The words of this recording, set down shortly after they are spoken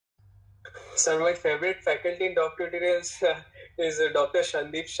So my favorite faculty in doc tutorials is Dr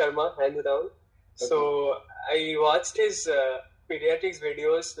Sandeep Sharma, hands down. Okay. So I watched his pediatrics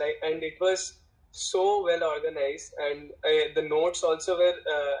videos, and it was so well organized, and the notes also were.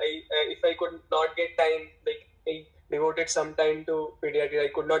 If I could not get time, I devoted some time to pediatrics. I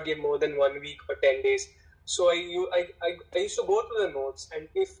could not give more than 1 week or 10 days. So I used to go through the notes, and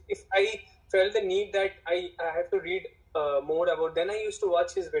if I felt the need that I have to read more about, then I used to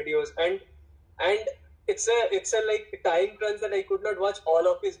watch his videos, and it's a like time crunch that I could not watch all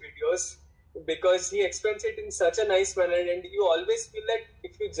of his videos because he explains it in such a nice manner, and you always feel that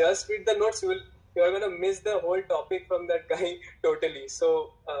if you just read the notes, you are gonna miss the whole topic from that guy totally.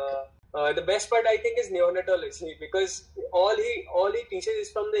 So the best part I think is neonatology, because all he teaches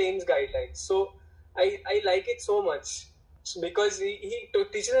is from the AIMS guidelines. So I like it so much because he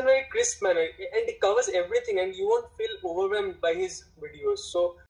teaches in a very crisp manner, and he covers everything, and you won't feel overwhelmed by his videos. So